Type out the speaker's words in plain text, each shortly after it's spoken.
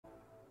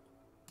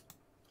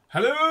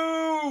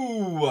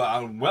Hello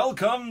and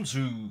welcome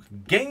to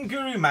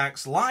GameGuru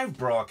Max live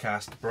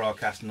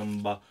broadcast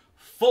number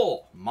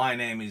 4. My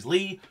name is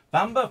Lee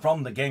Bamber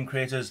from the Game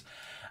Creators,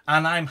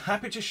 and I'm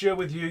happy to share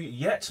with you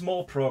yet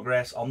more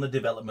progress on the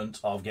development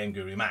of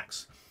GameGuru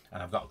Max.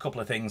 And I've got a couple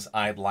of things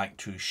I'd like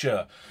to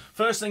share.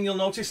 First thing you'll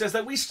notice is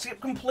that we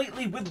skipped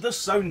completely with the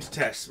sound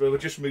test, where we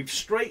just moved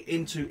straight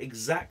into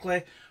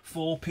exactly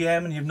 4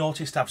 PM, and you've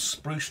noticed I've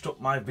spruced up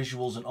my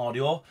visuals and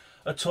audio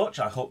a touch.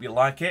 I hope you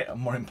like it,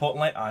 and more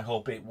importantly, I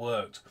hope it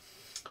worked.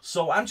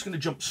 So I'm just going to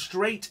jump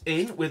straight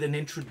in with an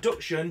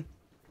introduction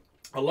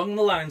along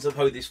the lines of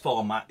how this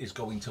format is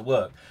going to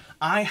work.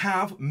 I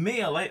have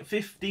merely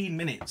 15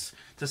 minutes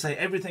to say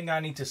everything I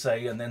need to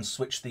say and then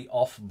switch the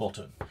off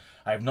button.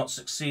 I have not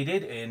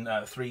succeeded in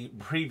 3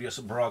 previous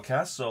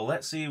broadcasts, so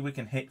let's see if we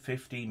can hit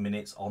 15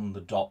 minutes on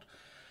the dot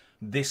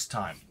this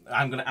time.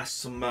 I'm going to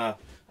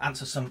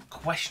answer some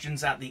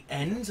questions at the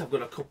end. I've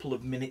got a couple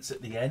of minutes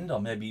at the end, or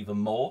maybe even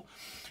more,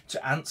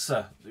 to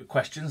answer the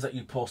questions that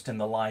you post in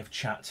the live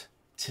chat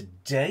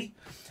today.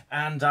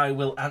 And I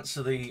will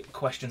answer the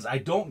questions I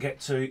don't get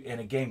to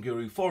in a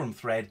GameGuru forum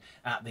thread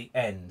at the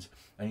end.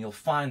 And you'll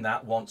find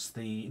that once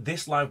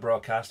this live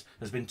broadcast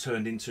has been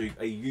turned into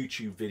a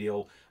YouTube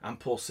video and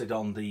posted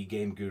on the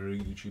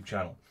GameGuru YouTube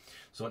channel.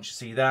 So once you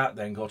see that,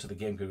 then go to the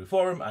GameGuru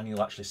forum and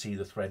you'll actually see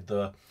the thread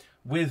there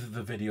with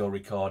the video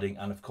recording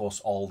and of course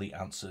all the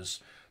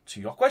answers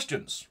to your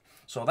questions.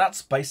 So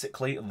that's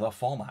basically the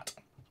format.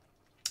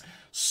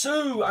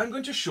 So I'm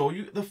going to show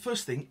you, the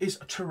first thing is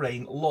a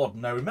terrain LOD.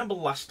 Now remember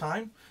last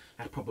time,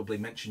 I probably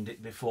mentioned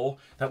it before,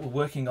 that we're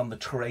working on the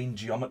terrain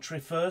geometry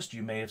first.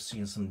 You may have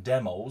seen some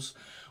demos.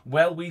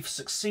 Well, we've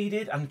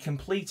succeeded and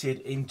completed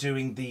in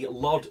doing the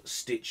LOD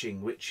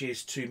stitching, which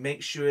is to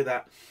make sure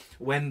that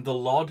when the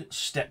LOD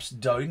steps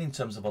down in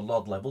terms of a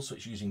LOD level, so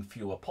it's using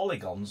fewer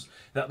polygons,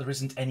 that there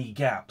isn't any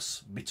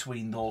gaps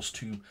between those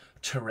two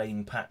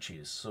terrain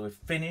patches. So we've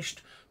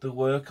finished the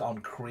work on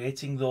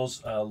creating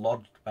those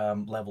LOD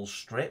level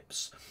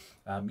strips.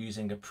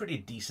 Using a pretty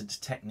decent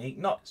technique,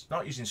 not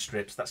using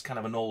strips, that's kind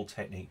of an old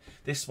technique.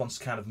 This one's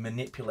kind of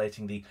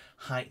manipulating the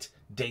height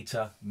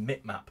data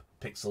bitmap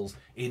pixels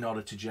in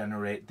order to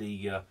generate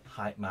the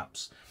height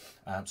maps,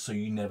 so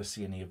you never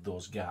see any of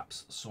those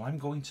gaps. So I'm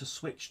going to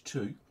switch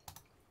to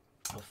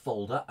a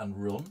folder and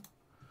run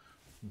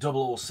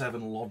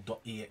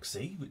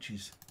 007lod.exe, which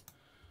is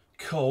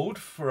code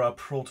for our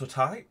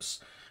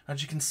prototypes.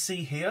 As you can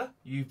see here,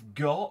 you've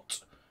got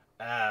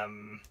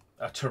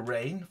a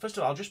terrain. First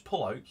of all, I'll just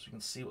pull out so you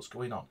can see what's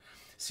going on.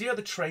 See how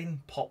the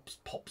terrain pops.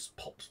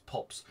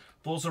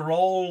 Those are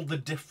all the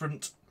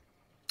different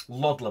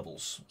LOD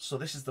levels. So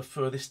this is the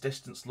furthest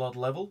distance LOD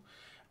level.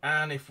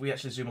 And if we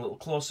actually zoom a little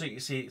closer,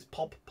 you see it's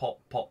pop,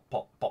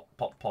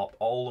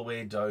 all the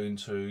way down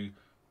to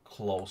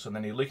close. And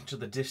then you look into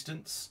the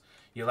distance,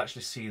 you'll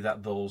actually see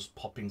that those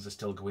poppings are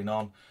still going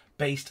on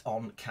based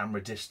on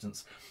camera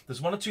distance.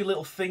 There's 1 or 2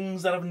 little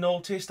things that I've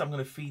noticed. I'm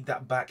going to feed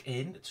that back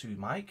in to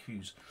Mike,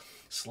 who's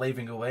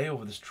slaving away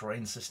over this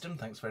terrain system.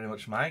 Thanks very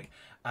much, Mike.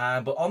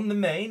 But on the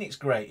main, it's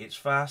great. It's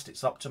fast,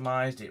 it's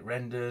optimized, it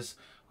renders.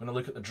 I'm going to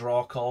look at the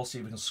draw call, see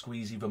if we can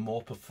squeeze even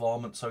more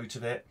performance out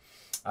of it.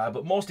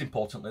 But most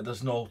importantly,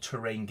 there's no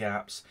terrain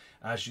gaps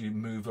as you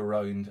move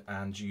around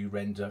and you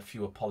render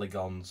fewer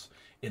polygons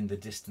in the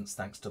distance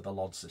thanks to the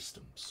LOD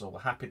system. So we're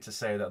happy to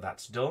say that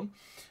that's done.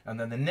 And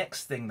then the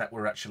next thing that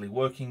we're actually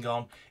working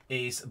on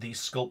is the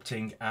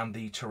sculpting and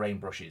the terrain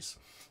brushes.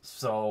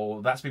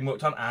 So that's been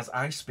worked on as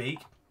I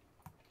speak.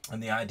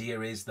 And the idea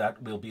is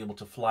that we'll be able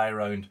to fly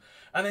around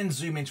and then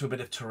zoom into a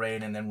bit of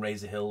terrain and then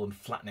raise a hill and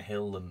flatten a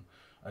hill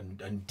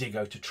and dig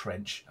out a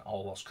trench,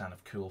 all those kind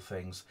of cool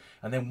things.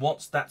 And then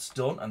once that's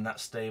done and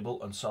that's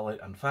stable and solid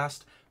and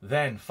fast,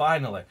 then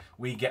finally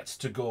we get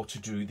to go to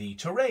do the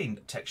terrain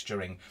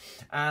texturing.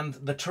 And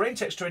the terrain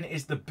texturing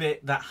is the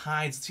bit that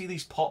hides, see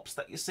these pops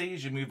that you see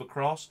as you move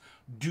across?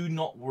 Do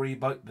not worry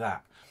about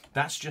that.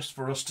 That's just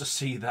for us to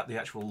see that the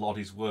actual LOD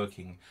is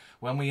working.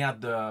 When we add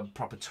the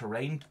proper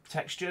terrain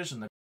textures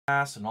and the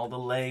grass and all the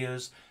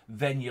layers,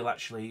 then you'll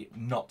actually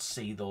not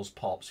see those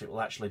pops. It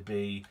will actually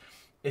be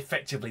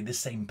effectively the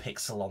same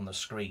pixel on the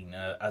screen.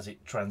 As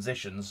it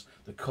transitions,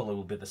 the color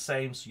will be the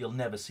same, so you'll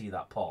never see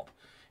that pop.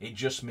 It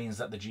just means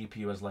that the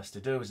GPU has less to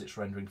do as it's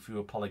rendering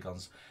fewer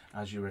polygons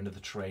as you render the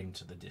terrain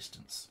to the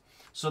distance.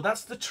 So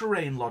that's the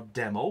terrain LOD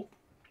demo.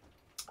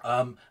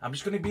 I'm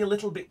just going to be a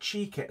little bit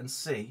cheeky and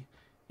see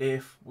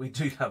if we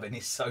do have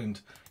any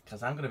sound,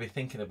 because I'm going to be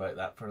thinking about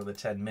that for another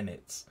 10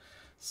 minutes.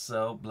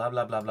 So blah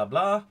blah blah blah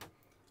blah.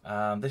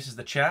 This is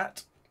the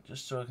chat,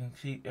 just so I can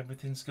see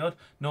everything's good.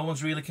 No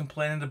one's really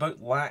complaining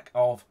about lack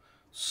of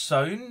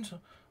sound,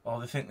 or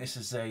they think this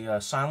is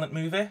a silent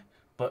movie,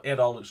 but it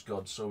all looks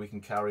good, so we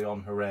can carry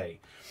on. Hooray!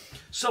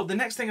 So the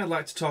next thing I'd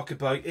like to talk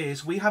about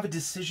is we have a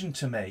decision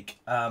to make.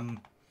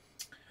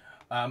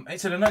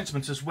 It's an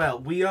announcement as well.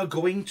 We are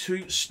going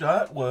to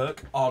start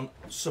work on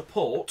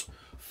support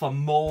for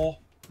more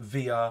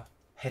VR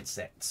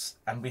headsets,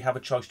 and we have a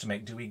choice to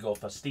make. Do we go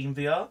for Steam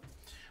VR,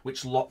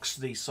 which locks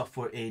the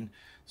software in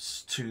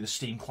to the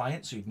Steam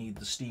client, so you'd need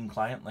the Steam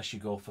client unless you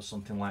go for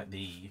something like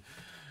the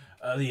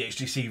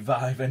HTC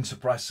Vive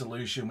Enterprise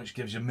solution, which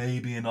gives you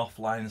maybe an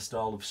offline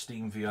install of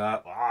Steam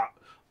VR.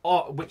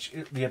 Or which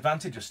the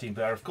advantage of Steam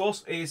VR, of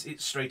course, is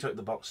it's straight out of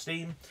the box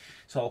Steam.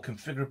 It's all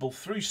configurable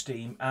through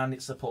Steam, and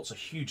it supports a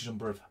huge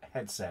number of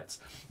headsets.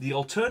 The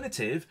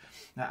alternative,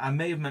 I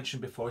may have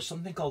mentioned before, is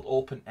something called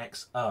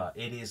OpenXR.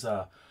 It is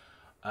an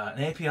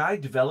API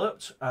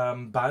developed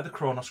by the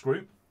Kronos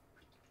Group,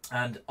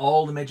 and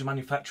all the major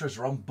manufacturers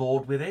are on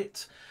board with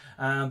it.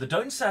 The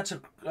downside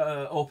to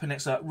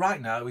OpenXR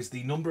right now is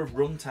the number of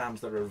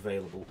runtimes that are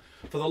available.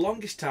 For the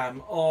longest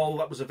time, all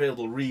that was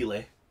available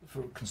really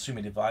for a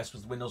consumer device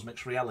was the Windows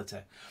Mixed Reality.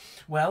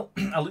 Well,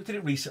 I looked at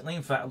it recently,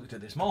 in fact I looked at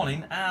it this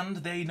morning, and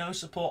they now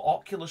support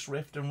Oculus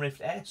Rift and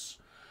Rift S.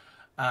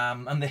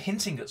 And they're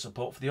hinting at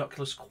support for the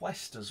Oculus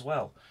Quest as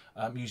well,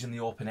 using the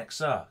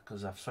OpenXR,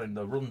 because I've found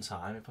the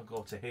runtime. If I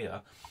go to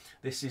here,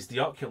 this is the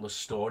Oculus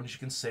store, and as you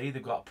can see,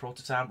 they've got a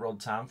prototype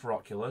runtime for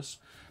Oculus.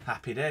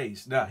 Happy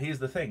days. Now, here's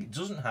the thing. It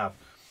doesn't have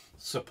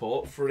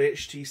support for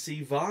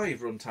HTC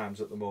Vive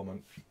runtimes at the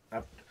moment.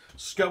 I've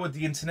scoured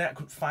the internet, I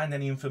couldn't find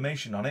any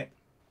information on it,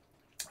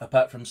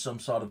 apart from some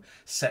sort of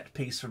set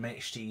piece from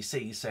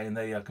HTC saying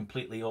they are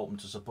completely open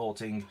to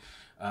supporting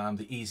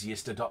the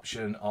easiest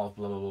adoption of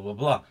blah, blah, blah, blah,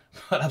 blah.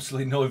 But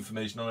absolutely no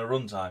information on a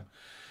runtime.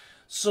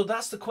 So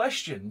that's the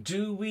question.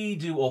 Do we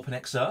do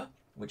OpenXR,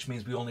 which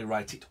means we only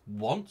write it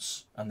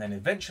once, and then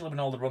eventually when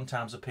all the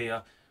runtimes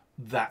appear,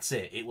 that's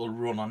it. It will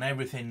run on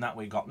everything that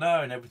we got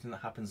now and everything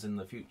that happens in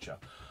the future.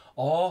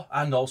 Or,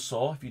 and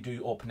also, if you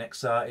do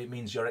OpenXR, it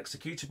means your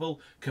executable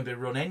can be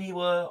run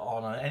anywhere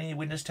on any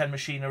Windows 10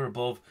 machine or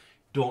above.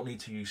 Don't need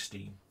to use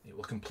Steam. It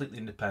will completely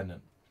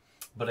independent.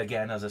 But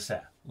again, as I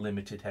said,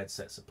 limited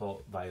headset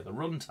support via the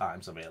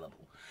runtimes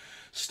available.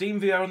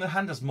 Steam VR on the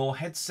hand has more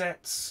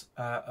headsets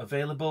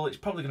available. It's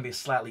probably going to be a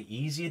slightly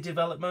easier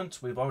development.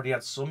 We've already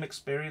had some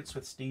experience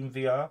with Steam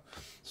VR,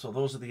 so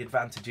those are the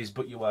advantages.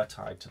 But you are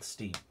tied to the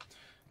Steam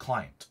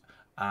client.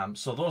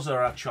 So those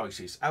are our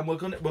choices, and we're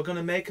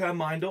gonna make our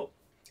mind up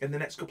in the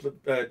next couple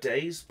of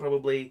days.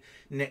 Probably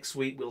next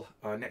week,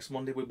 next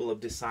Monday we will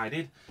have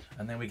decided,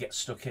 and then we get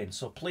stuck in.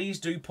 So please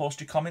do post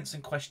your comments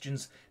and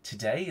questions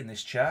today in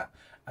this chat.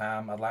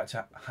 I'd like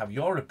to have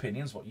your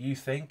opinions, what you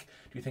think.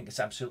 Do you think it's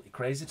absolutely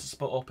crazy to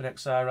support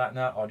OpenXR right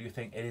now, or do you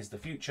think it is the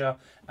future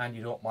and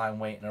you don't mind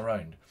waiting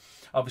around?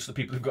 Obviously,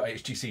 people who've got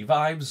HTC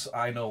Vives,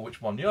 I know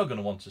which one you're going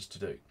to want us to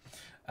do.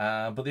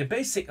 But the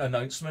basic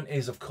announcement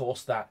is, of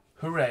course, that,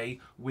 hooray,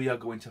 we are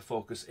going to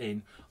focus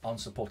in on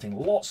supporting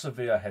lots of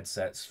VR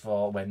headsets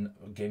for when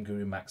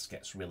GameGuru Max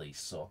gets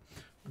released. So,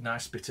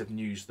 nice bit of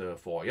news there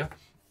for you.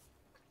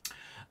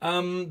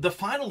 The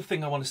final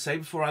thing I want to say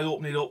before I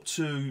open it up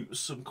to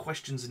some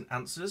questions and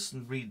answers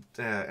and read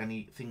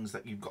any things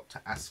that you've got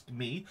to ask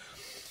me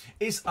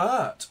is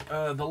art.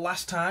 The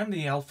last time,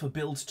 the Alpha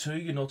Build 2,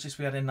 you noticed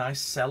we had a nice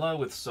cellar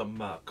with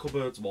some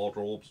cupboards,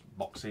 wardrobes,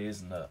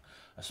 boxes, and a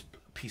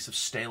piece of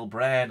stale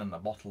bread and a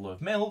bottle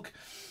of milk.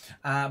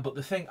 But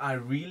the thing I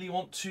really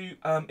want to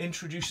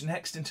introduce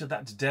next into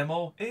that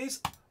demo is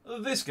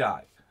this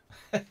guy.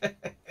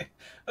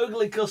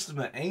 Ugly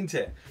customer, ain't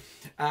it?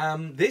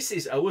 This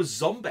is our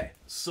zombie.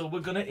 So we're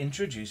going to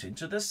introduce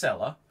into the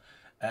cellar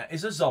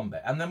is a zombie,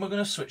 and then we're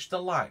going to switch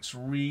the lights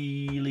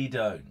really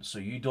down so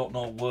you don't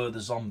know where the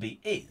zombie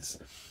is.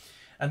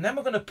 And then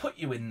we're going to put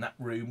you in that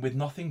room with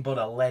nothing but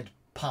a lead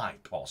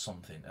pipe or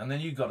something, and then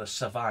you've got to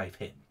survive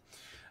him.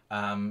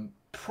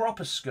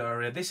 Proper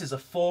scary. This is a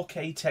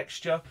 4K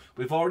texture.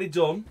 We've already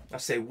done, I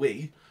say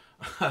we,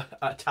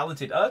 a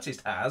talented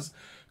artist has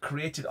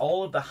created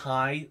all of the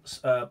high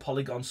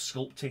polygon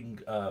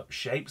sculpting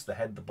shapes, the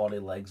head, the body,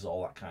 legs,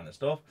 all that kind of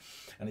stuff.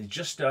 And he's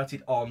just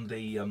started on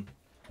the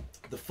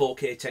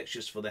 4K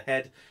textures for the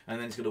head, and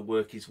then he's going to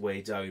work his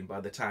way down. By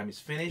the time it's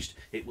finished,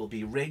 it will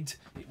be rigged,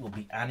 it will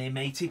be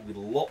animated with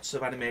lots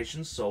of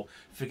animations. So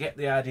forget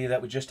the idea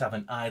that we just have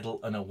an idle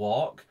and a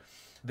walk.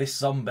 This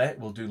zombie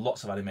will do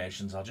lots of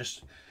animations. I'll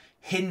just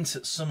hint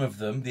at some of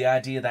them. The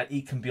idea that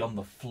he can be on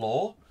the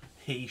floor,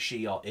 he,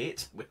 she, or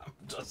it.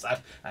 I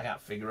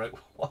can't figure out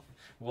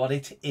what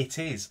it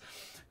is.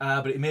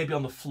 But it may be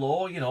on the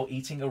floor, you know,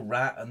 eating a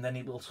rat, and then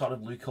it will sort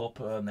of look up,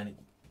 and then it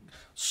will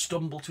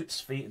stumble to its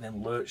feet and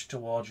then lurch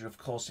towards you. Of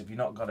course, if you've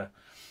not got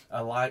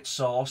a light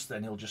source,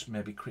 then he'll just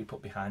maybe creep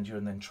up behind you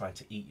and then try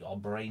to eat your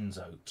brains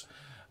out.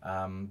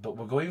 But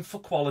we're going for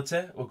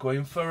quality. We're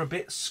going for a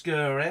bit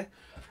scary.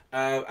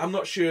 I'm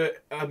not sure,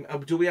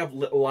 do we have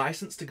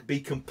license to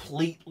be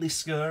completely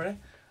scary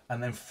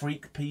and then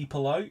freak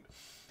people out?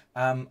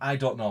 I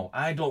don't know.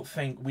 I don't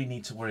think we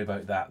need to worry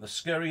about that. The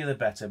scarier the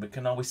better. We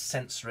can always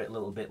censor it a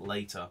little bit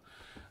later.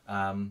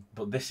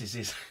 But this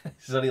is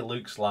what it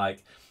looks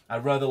like. I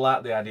rather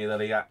like the idea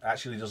that he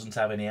actually doesn't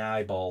have any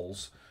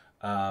eyeballs.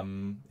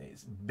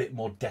 It's a bit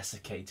more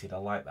desiccated. I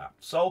like that.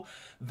 So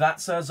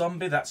that's our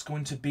zombie. That's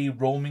going to be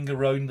roaming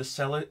around the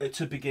cellar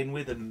to begin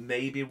with, and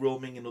maybe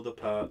roaming in other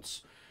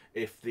parts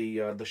if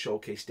the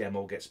showcase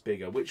demo gets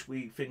bigger, which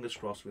we, fingers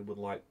crossed, we would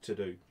like to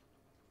do.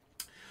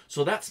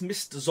 So that's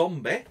Mr.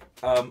 Zombie.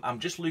 I'm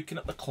just looking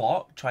at the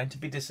clock, trying to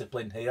be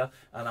disciplined here,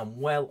 and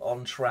I'm well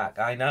on track.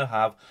 I now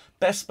have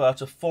best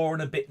part of 4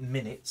 and a bit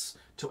minutes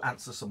to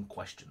answer some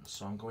questions.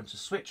 So I'm going to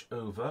switch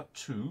over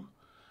to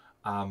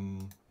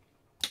the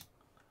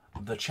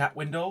chat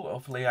window.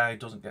 Hopefully I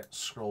doesn't get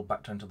scrolled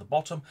back down to the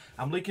bottom.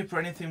 I'm looking for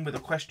anything with a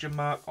question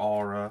mark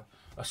or a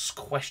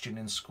question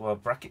in square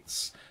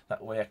brackets.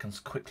 That way I can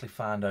quickly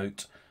find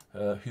out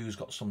who's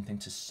got something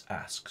to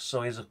ask.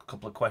 So here's a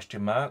couple of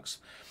question marks.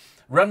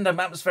 Random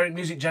atmospheric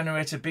music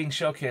generator being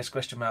showcased,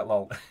 question mark,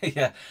 lol.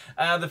 Yeah,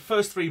 the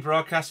first 3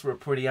 broadcasts were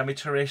pretty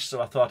amateurish,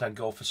 so I thought I'd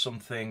go for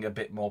something a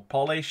bit more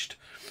polished.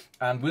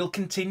 And we'll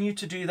continue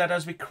to do that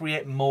as we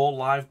create more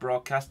live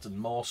broadcasts and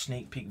more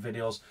sneak peek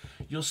videos.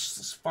 You'll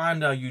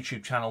find our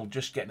YouTube channel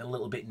just getting a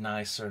little bit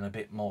nicer and a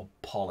bit more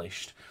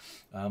polished.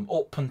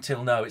 Up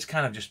until now, it's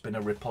kind of just been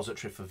a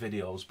repository for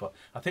videos, but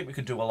I think we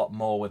can do a lot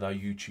more with our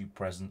YouTube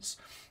presence,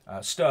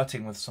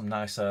 starting with some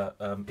nicer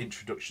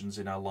introductions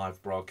in our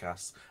live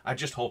broadcasts. I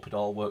just hope it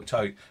all worked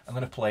out. I'm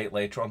going to play it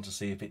later on to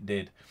see if it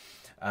did.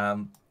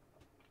 Running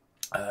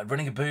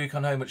a book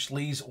on how much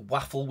Lee's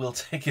waffle will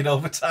take in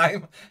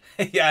overtime.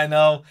 Yeah, I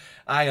know.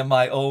 I am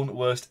my own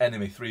worst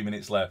enemy. 3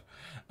 minutes left.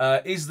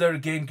 Is there a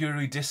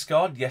GameGuru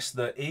Discord? Yes,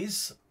 there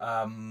is.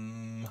 Let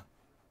me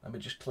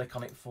just click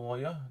on it for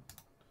you.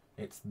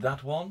 It's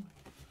that one.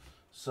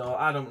 So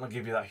I don't want to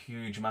give you that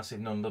huge,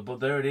 massive number, but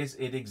there it is.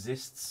 It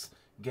exists.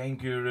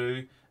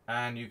 GameGuru,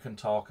 and you can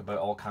talk about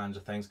all kinds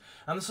of things.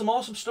 And there's some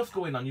awesome stuff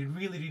going on. You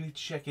really do need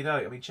to check it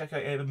out. I mean, check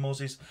out Aben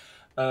Moses'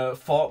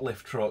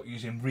 forklift truck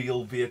using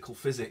real vehicle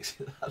physics.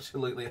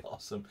 Absolutely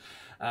awesome.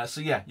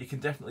 So yeah, you can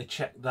definitely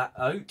check that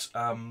out,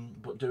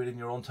 but do it in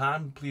your own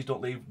time. Please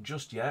don't leave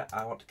just yet.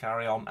 I want to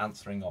carry on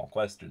answering all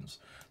questions.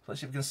 So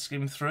let's see if we can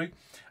skim through.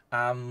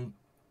 On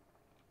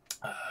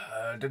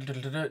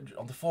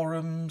the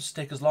forums,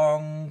 take as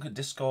long,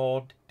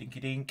 Discord, dinky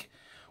dink.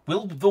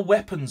 Will the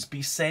weapons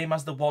be same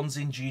as the ones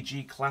in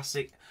GG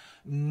Classic?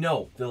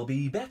 No, they'll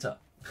be better.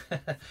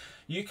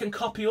 You can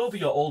copy over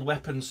your old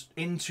weapons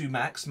into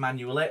Max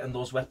manually, and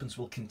those weapons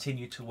will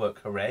continue to work,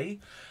 hooray.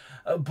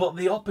 But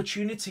the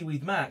opportunity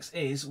with Max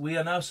is we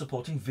are now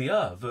supporting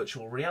VR,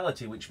 virtual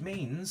reality, which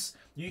means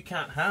you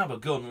can't have a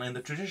gun in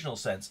the traditional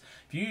sense.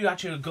 If you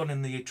actually had a gun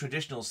in the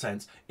traditional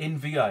sense, in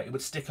VR, it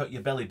would stick out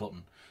your belly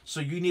button. So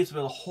you need to be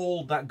able to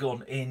hold that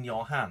gun in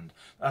your hand.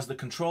 As the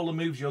controller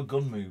moves, your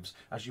gun moves.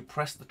 As you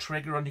press the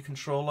trigger on your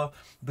controller,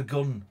 the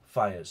gun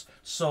fires.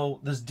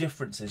 So there's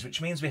differences, which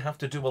means we have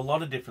to do a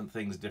lot of different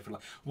things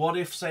differently. What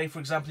if, say, for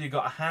example, you've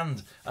got a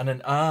hand and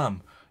an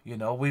arm? You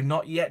know, we've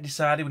not yet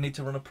decided. We need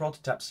to run a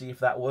prototype, see if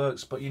that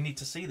works. But you need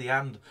to see the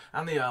hand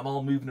and the arm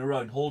all moving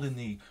around, holding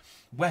the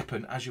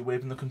weapon as you're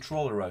waving the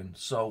controller around.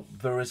 So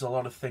there is a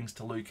lot of things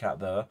to look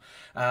at there.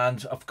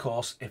 And of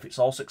course, if it's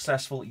all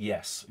successful,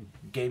 yes,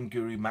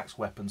 GameGuru Max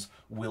weapons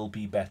will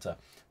be better.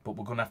 But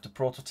we're going to have to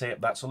prototype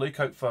that. So look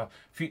out for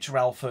future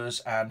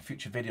alphas and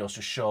future videos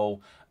to show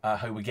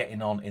how we're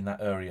getting on in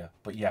that area.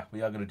 But yeah,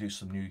 we are going to do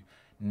some new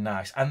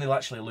nice, and they'll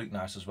actually look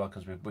nice as well,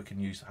 because we can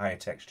use higher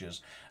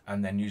textures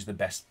and then use the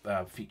best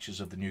features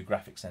of the new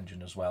graphics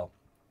engine as well.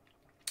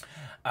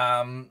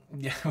 Yeah,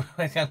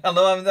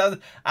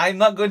 I'm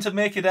not going to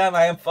make it down.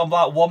 I'm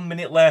like 1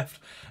 minute left.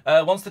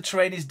 Once the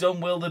train is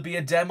done, will there be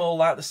a demo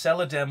like the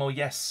Cellar demo?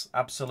 Yes,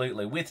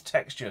 absolutely, with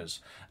textures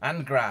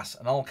and grass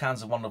and all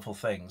kinds of wonderful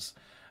things.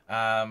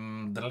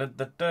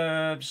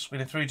 Just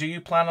reading through. Do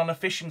you plan on a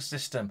fishing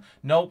system?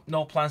 Nope,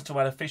 no plans to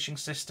add a fishing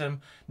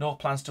system. No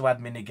plans to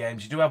add mini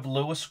games. You do have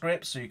Lua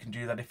scripts, so you can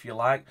do that if you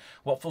like.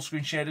 What full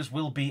screen shaders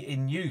will be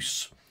in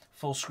use?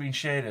 Full screen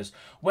shaders.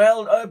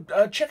 Well,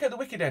 check out the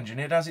Wicked Engine.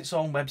 It has its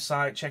own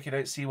website. Check it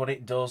out, see what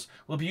it does.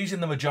 We'll be using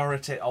the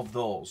majority of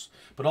those.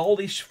 But all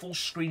these full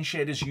screen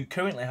shaders you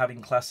currently have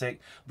in Classic,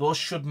 those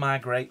should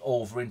migrate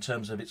over in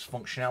terms of its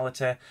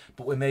functionality.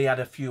 But we may add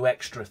a few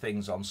extra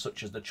things on,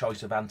 such as the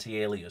choice of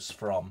anti-alias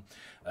from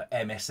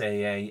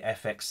MSAA,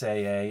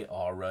 FXAA,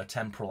 or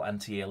temporal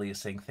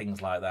anti-aliasing,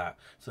 things like that.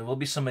 So there will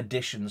be some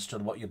additions to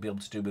what you'll be able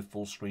to do with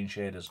full screen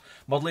shaders.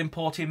 Model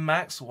import in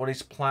Max, what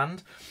is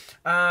planned?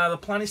 The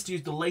plan is to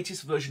use the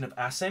latest version of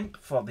ASIMP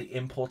for the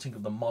importing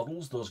of the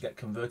models. Those get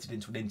converted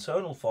into an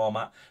internal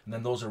format, and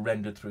then those are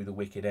rendered through the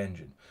Wicked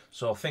Engine.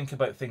 So think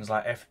about things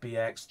like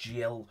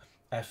FBX,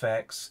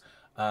 GLFX,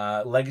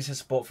 legacy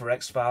support for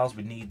X files,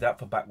 we need that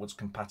for backwards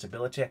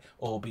compatibility,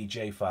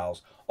 OBJ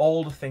files,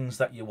 all the things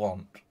that you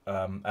want,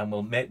 and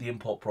we'll make the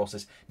import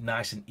process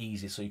nice and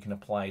easy so you can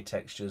apply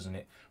textures and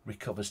it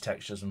recovers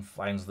textures and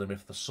finds them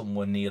if they're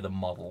somewhere near the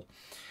model.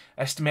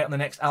 Estimate on the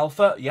next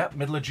alpha, yeah,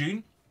 middle of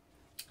June,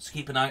 so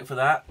keep an eye out for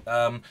that.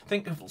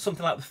 Think of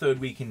something like the 3rd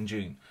week in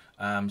June.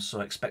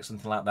 So expect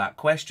something like that.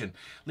 Question,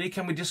 Lee,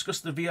 can we discuss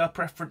the VR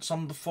preference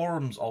on the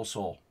forums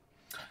also?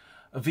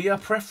 A VR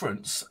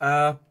preference,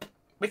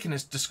 we can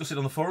discuss it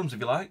on the forums if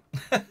you like.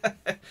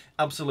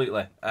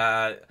 Absolutely.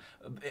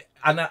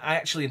 And I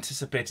actually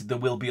anticipated there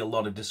will be a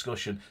lot of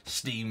discussion,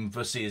 Steam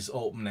versus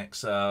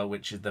OpenX,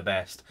 which is the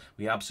best.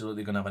 We're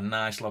absolutely going to have a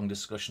nice long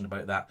discussion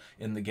about that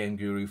in the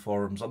GameGuru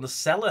forums. On the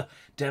seller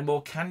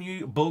demo, can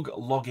you bug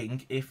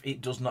logging if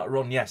it does not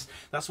run? Yes,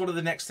 that's one of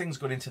the next things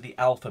going into the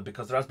alpha,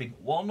 because there has been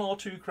 1 or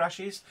 2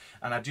 crashes,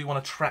 and I do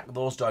want to track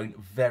those down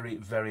very,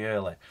 very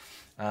early.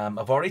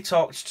 I've already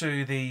talked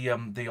to the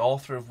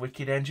author of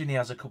Wicked Engine. He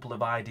has a couple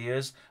of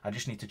ideas. I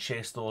just need to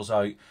chase those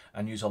out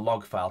and use a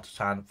log file to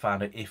try and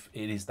find out if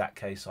it is that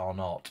case or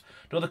not.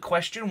 Another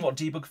question, what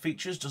debug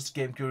features does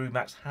GameGuru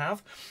Max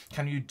have?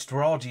 Can you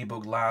draw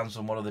debug lines,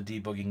 and what other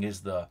debugging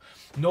is there?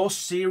 No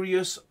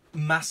serious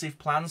massive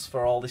plans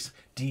for all this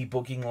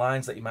debugging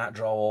lines that you might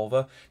draw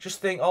over. Just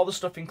think all the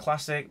stuff in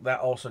Classic, that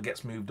also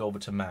gets moved over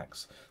to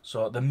Max.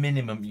 So at the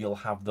minimum, you'll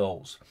have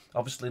those.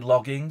 Obviously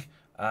logging,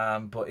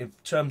 but in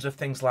terms of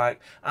things like,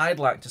 I'd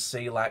like to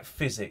see like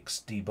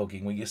physics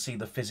debugging, where you see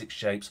the physics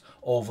shapes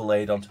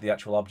overlaid onto the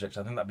actual objects.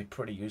 I think that'd be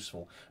pretty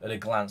useful at a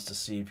glance to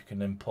see if you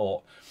can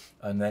import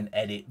and then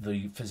edit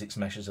the physics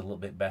meshes a little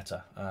bit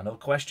better. Another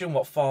question,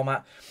 what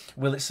format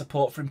will it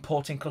support for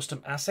importing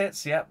custom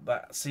assets? Yep,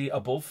 see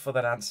above for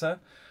that answer.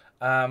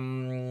 I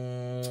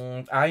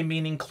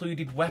mean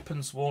included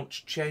weapons won't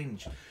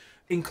change.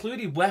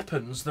 Included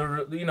weapons,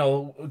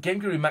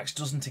 GameGuru Max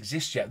doesn't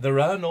exist yet.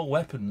 There are no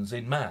weapons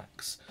in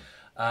Max.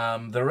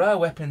 There are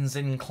weapons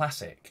in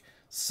Classic.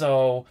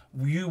 So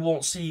you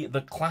won't see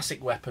the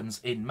Classic weapons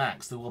in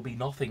Max. There will be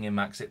nothing in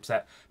Max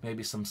except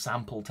maybe some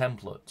sample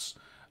templates.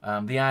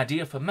 The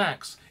idea for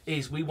Max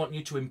is we want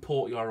you to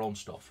import your own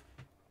stuff.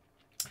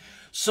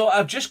 So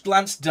I've just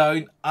glanced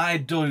down. I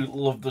do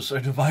love the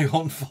sound of my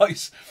own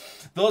voice.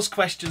 Those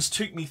questions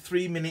took me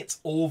 3 minutes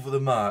over the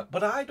mark,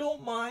 but I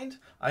don't mind.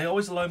 I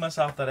always allow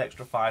myself that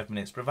extra 5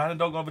 minutes. Provided I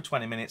don't go over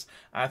 20 minutes,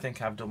 I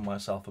think I've done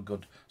myself a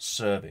good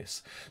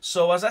service.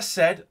 So as I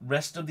said,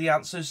 rest of the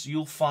answers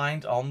you'll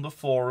find on the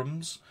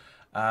forums.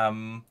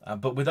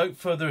 But without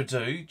further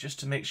ado, just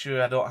to make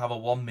sure I don't have a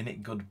 1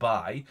 minute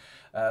goodbye,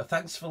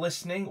 thanks for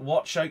listening.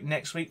 Watch out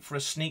next week for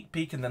a sneak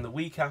peek, and then the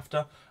week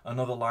after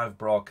another live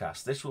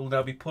broadcast. This will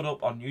now be put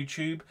up on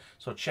YouTube,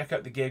 so check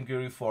out the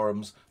GameGuru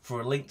forums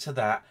for a link to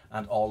that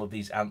and all of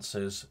these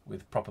answers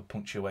with proper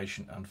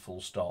punctuation and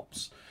full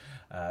stops.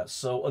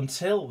 So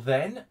until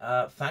then,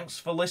 thanks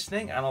for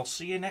listening, and I'll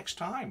see you next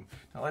time.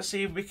 Now let's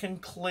see if we can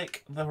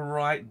click the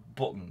right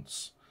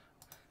buttons.